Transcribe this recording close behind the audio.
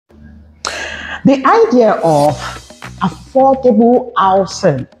The idea of affordable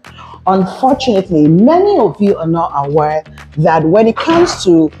housing. Unfortunately, many of you are not aware that when it comes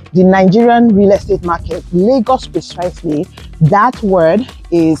to the Nigerian real estate market, Lagos precisely, that word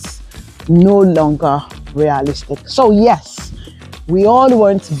is no longer realistic. So yes, we all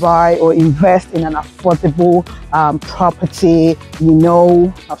want to buy or invest in an affordable property. You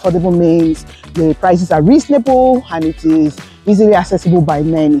know, affordable means the prices are reasonable and it is easily accessible by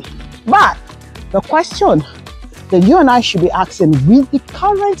many. But the question that you and I should be asking with the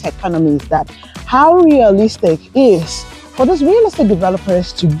current economy is that how realistic is for those real estate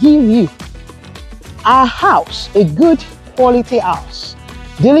developers to give you a house, a good quality house,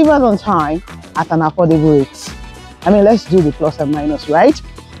 delivered on time at an affordable rate? I mean, let's do the plus and minus, right?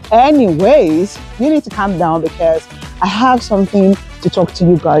 Anyways, you need to calm down because I have something to talk to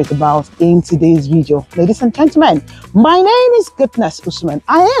you guys about in today's video. Ladies and gentlemen, my name is Goodness Usman.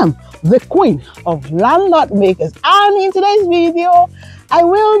 I am the queen of landlord makers, and in today's video, I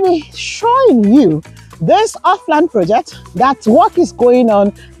will be showing you this off-land project that work is going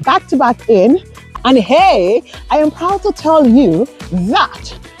on back to back in. And hey, I am proud to tell you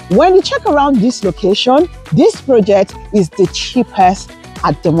that when you check around this location, this project is the cheapest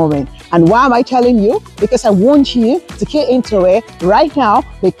at the moment. And why am I telling you? Because I want you to key into it right now,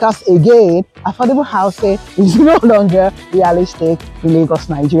 because again, affordable housing is no longer realistic in Lagos,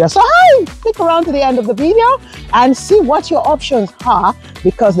 Nigeria. So hey, stick around to the end of the video and see what your options are,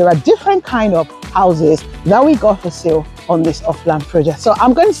 because there are different kind of houses that we got for sale on this off-land project. So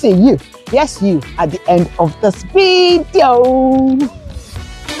I'm going to see you, yes you, at the end of this video.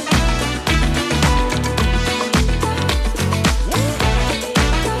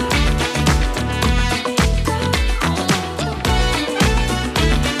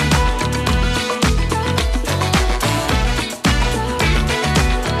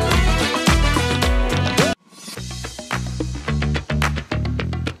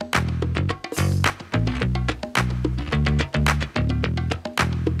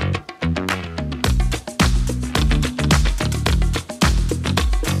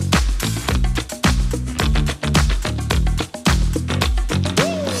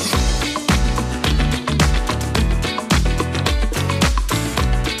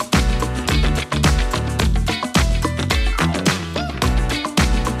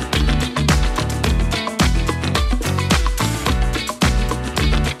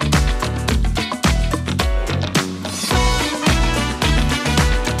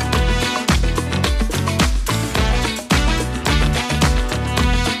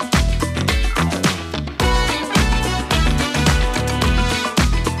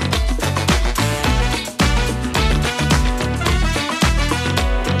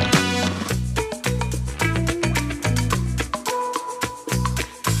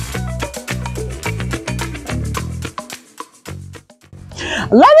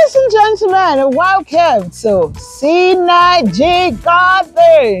 Ladies and gentlemen, welcome to Cynergy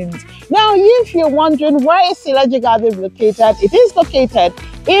Gardens. Now, if you're wondering where is Cynergy Gardens located, it is located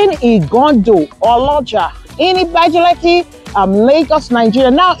in IGANDO-OLOJA in Ibeju Lekki, Lagos,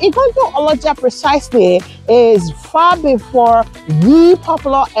 Nigeria. Now, IGANDO-OLOJA precisely is far before the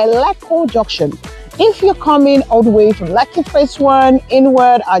popular Lekki Junction. If you're coming all the way from Lekki Phase 1,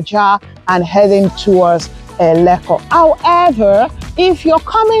 inward Aja, and heading towards Lekki. However, if you're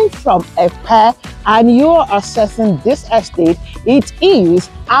coming from Epe and you're accessing this estate, it is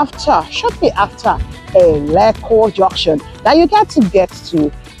shortly after Lekki Junction that you get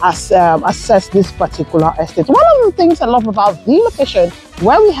to access this particular estate. One of the things I love about the location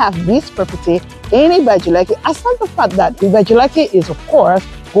where we have this property in Ibeju Lekki, aside the fact that Ibeju Lekki is, of course,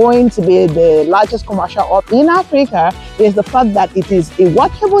 going to be the largest commercial hub in Africa, is the fact that it is a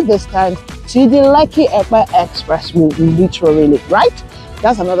walkable distance to the Lekki Epe Expressway, literally, right?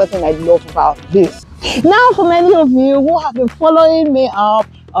 That's another thing I love about this. Now, for many of you who have been following me up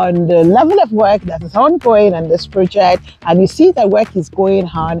on the level of work that is ongoing on this project, and you see that work is going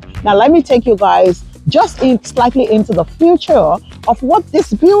on, now let me take you guys just slightly into the future of what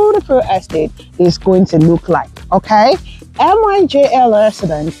this beautiful estate is going to look like, okay? MIJL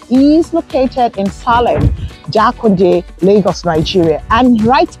Residence is located in Salem, Jakonde, Lagos, Nigeria. And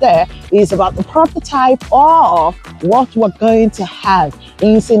right there is about the prototype of what we're going to have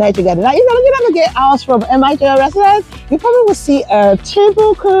in Cynergy Gardens. Now, if you're looking at the house from MIJL Residence, you probably will see a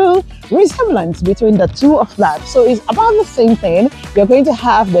typical resemblance between the two of that. So it's about the same thing. You're going to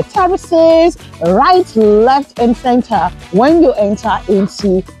have the terraces right, left, and center when you enter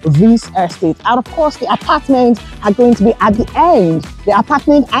into this estate. And of course, the apartments are going to be at the end. The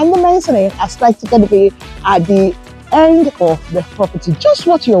apartment and the maisonette are going to be at the end of the property. Just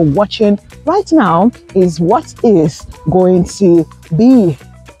what you're watching right now is what is going to be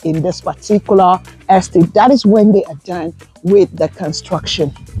in this particular estate. That is when they are done with the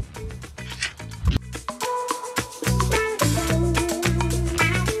construction.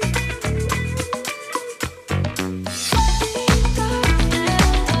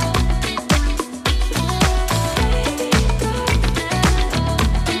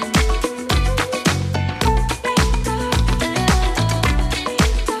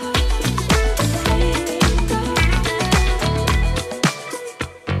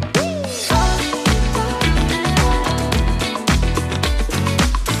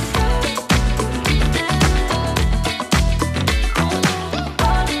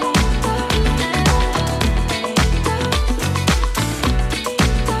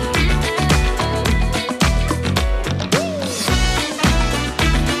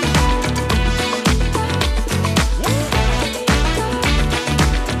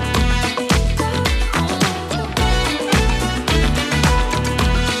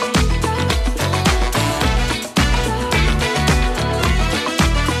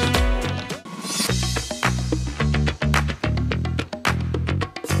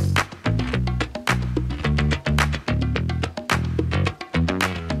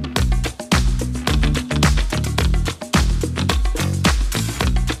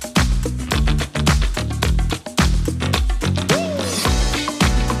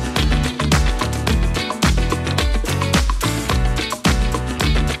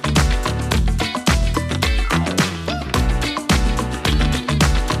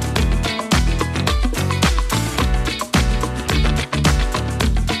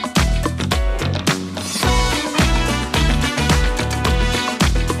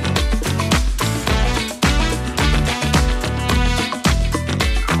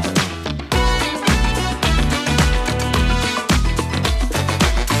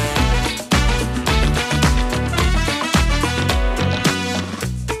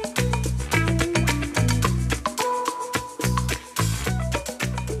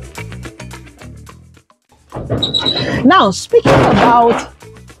 Now, speaking about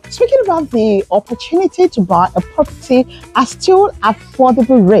the opportunity to buy a property at still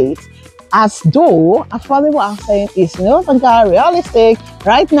affordable rates, as though affordable housing is no longer realistic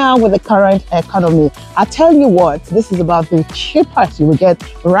right now with the current economy. I tell you what, this is about the cheapest you will get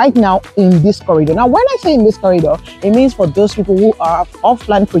right now in this corridor. Now, when I say in this corridor, it means for those people who are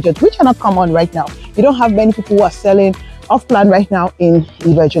off-plan projects, which are not common right now. You don't have many people who are selling off-plan right now in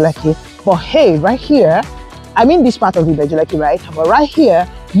Ibeju Lekki. But hey, right here, I'm in this part of Ibeju Lekki, right? But right here,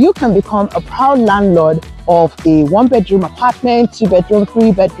 you can become a proud landlord of a 1-bedroom apartment, 2-bedroom,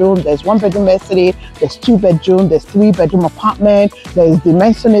 3-bedroom. There's 1-bedroom estate, there's 2-bedroom, there's 3-bedroom apartment, there's the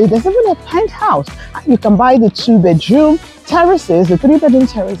Maisonette, there's even a penthouse. And you can buy the 2-bedroom terraces, the 3-bedroom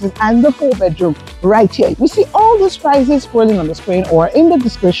terraces, and the 4-bedroom right here. You see all those prices scrolling on the screen or in the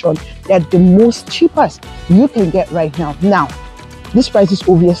description. They're the most cheapest you can get right now. Now, these prices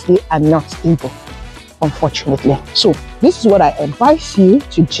obviously are not stable, unfortunately. So this is what I advise you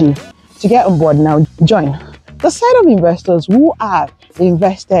to do to get on board now. Join the set of investors who have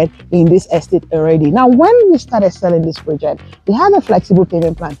invested in this estate already. Now, when we started selling this project, we had a flexible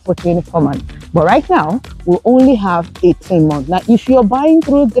payment plan for 24 months, but right now we only have 18 months. Now, if you're buying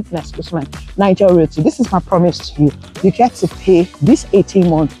through Goodness Usman Nigeria Realty, this is my promise to you. You get to pay this 18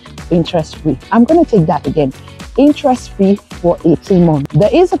 months interest free. I'm going to take that again. Interest free for 18 months.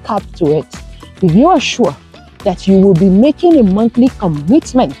 There is a cap to it. If you are sure that you will be making a monthly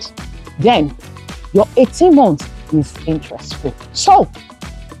commitment, then your 18 months is interest free. So,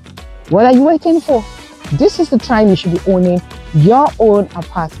 what are you waiting for? This is the time you should be owning your own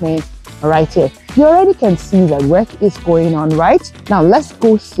apartment right here. You already can see that work is going on, right? Now, let's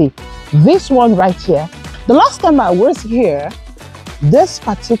go see this one right here. The last time I was here, this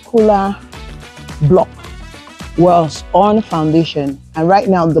particular block was on foundation, and right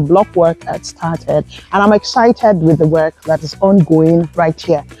now the block work has started, and I'm excited with the work that is ongoing right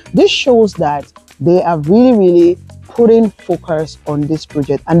here. This shows that they are really putting focus on this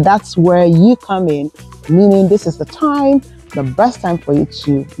project, and that's where you come in, meaning this is the time, the best time for you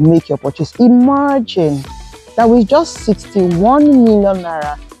to make your purchase. Imagine that with just 61 million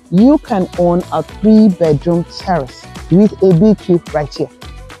naira you can own a 3-bedroom terrace with a BQ right here.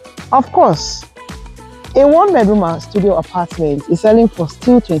 Of course, a 1-bedroom studio apartment is selling for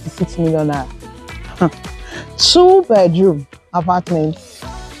still 26 million naira. 2-bedroom apartment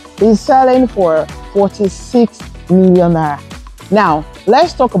is selling for 46 million naira. Now,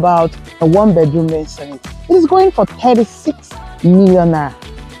 let's talk about a 1-bedroom Maisonette. It is going for 36 million naira.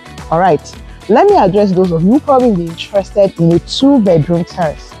 All right, let me address those of you who probably be interested in a 2-bedroom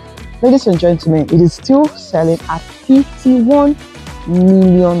terrace. Ladies and gentlemen, it is still selling at 51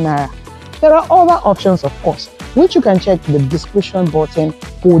 million naira. There are other options, of course, which you can check the description button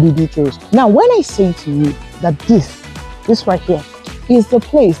for the details. Now, when I say to you that this right here is the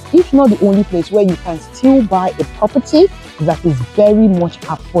place, if not the only place, where you can still buy a property that is very much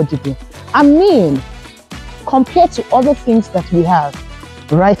affordable. I mean, compared to other things that we have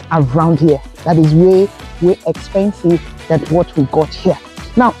right around here, that is way expensive than what we got here.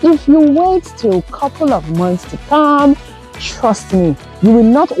 Now, if you wait till a couple of months to come, trust me, you will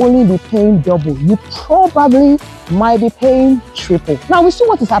not only be paying double, you probably might be paying triple. Now, we see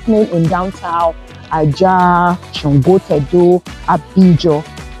what is happening in downtown Ajah, Shangotedo, Ibeju,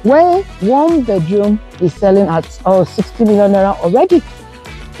 where 1 bedroom is selling at 60 million naira already,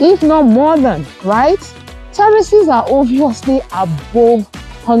 if not more than, right? Terraces are obviously above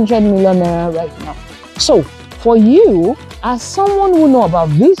 100 million naira right now. So, for you, as someone who know about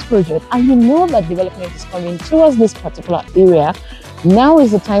this project and you know that development is coming towards this particular area, now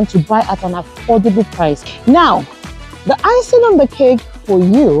is the time to buy at an affordable price. Now, the icing on the cake for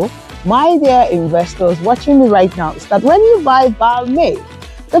you, my dear investors watching me right now, is that when you buy Balmain,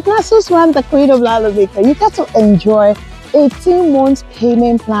 the Nasus one, the Queen of Lalamaker, you get to enjoy 18 months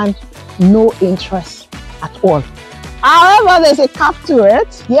payment plan, no interest at all. However, there's a cap to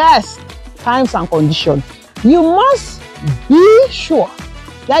it. Yes, times and conditions. You must be sure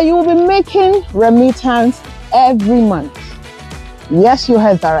that you will be making remittance every month. Yes, you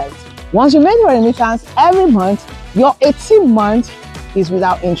heard that right. Once you make remittance every month, your 18 months is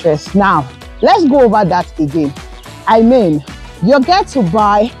without interest. Now, let's go over that again. I mean, you get to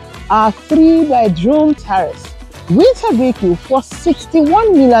buy a 3-bedroom terrace with a BQ for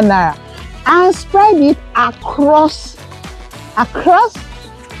 61 million naira and spread it across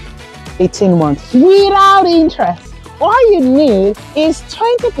 18 months without interest. All you need is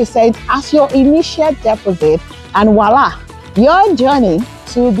 20% as your initial deposit, and voila, your journey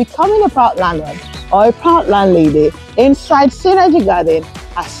to becoming a proud landlord or a proud landlady inside Cynergy Garden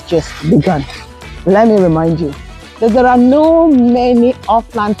has just begun. Let me remind you that there are no many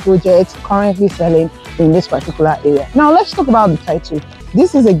off-land projects currently selling in this particular area. Now let's talk about the title.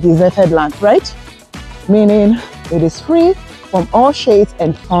 This is a gazetted land, right? Meaning it is free from all shades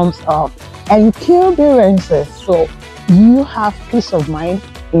and forms of encumbrances. So you have peace of mind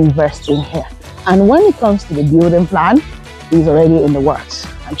investing here. And when it comes to the building plan, it's already in the works.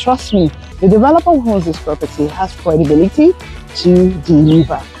 And trust me, the developer who owns this property has credibility to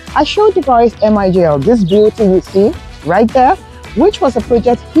deliver. I showed you guys MIGL, this beauty you see right there, which was a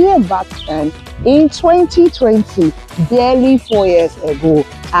project here back then in 2020, barely 4 years ago,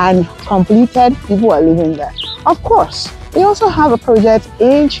 and completed. People are living there. Of course, we also have a project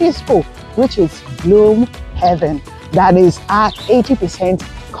in Chisco, which is Bloom Heaven, that is at 80%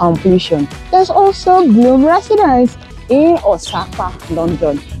 completion. There's also Bloom Residence in Osaka,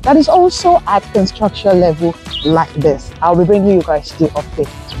 London, that is also at construction level like this. I'll be bringing you guys the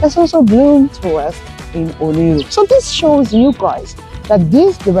update. There's also Bloom Towers in Oniru. So this shows you guys that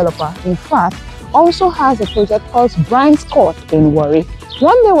this developer, in fact, also has a project called Brian's Court in Warri.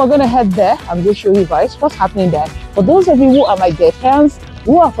 One day we're going to head there. I'm going to show you guys what's happening there. For those of you who are my dead hands,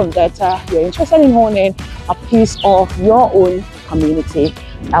 who are from Delta, you're interested in owning a piece of your own community,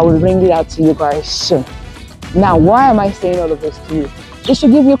 I will bring it out to you guys soon. Now, why am I saying all of this to you? It's to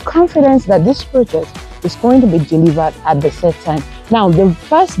give you confidence that this project is going to be delivered at the set time. Now, the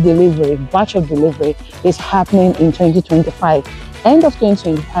first delivery, batch of delivery, is happening in 2025, end of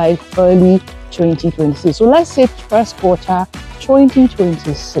 2025, early 2026. So let's say first quarter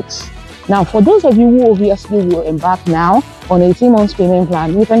 2026. Now, for those of you who obviously will embark now on 18 months payment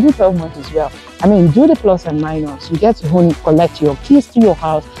plan, you can do 12 months as well. I mean, do the plus and minus. You get to only collect your keys to your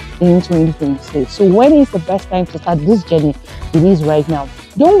house in 2026. So when is the best time to start this journey? It is right now.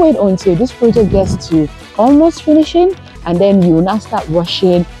 Don't wait until this project gets to almost finishing and then you now start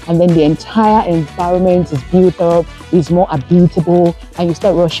rushing, and then the entire environment is built up, is more habitable, and you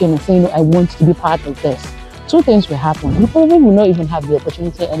start rushing and saying, no, I want to be part of this. Two things will happen. You probably will not even have the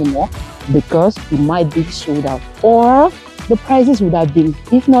opportunity anymore because it might be sold out, or the prices would have been,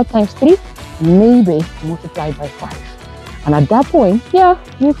 if not times 3, maybe multiplied by 5. And at that point, yeah,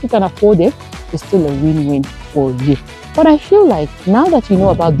 if you can afford it, it's still a win-win for you. But I feel like now that you know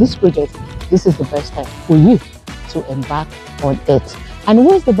about this project, this is the best time for you to embark on it. And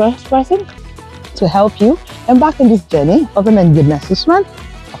who is the best person to help you embark on this journey other than goodness this man?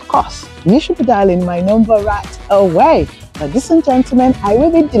 Of course, you should be dialing my number right away. Ladies and gentlemen, I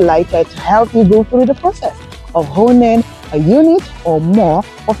will be delighted to help you go through the process of owning a unit or more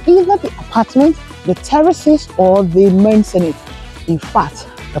of either the apartment, the terraces, or the maisonette. In fact,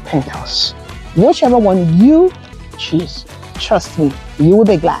 the penthouse. Whichever one you choose, trust me, you will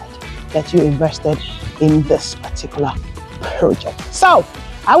be glad that you invested in this particular project. So,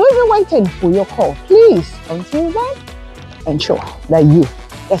 I will be waiting for your call. Please, until then, ensure that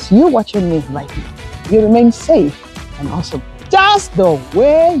you watching me right now, you remain safe and awesome just the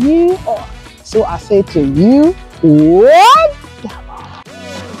way you are. So I say to you, what?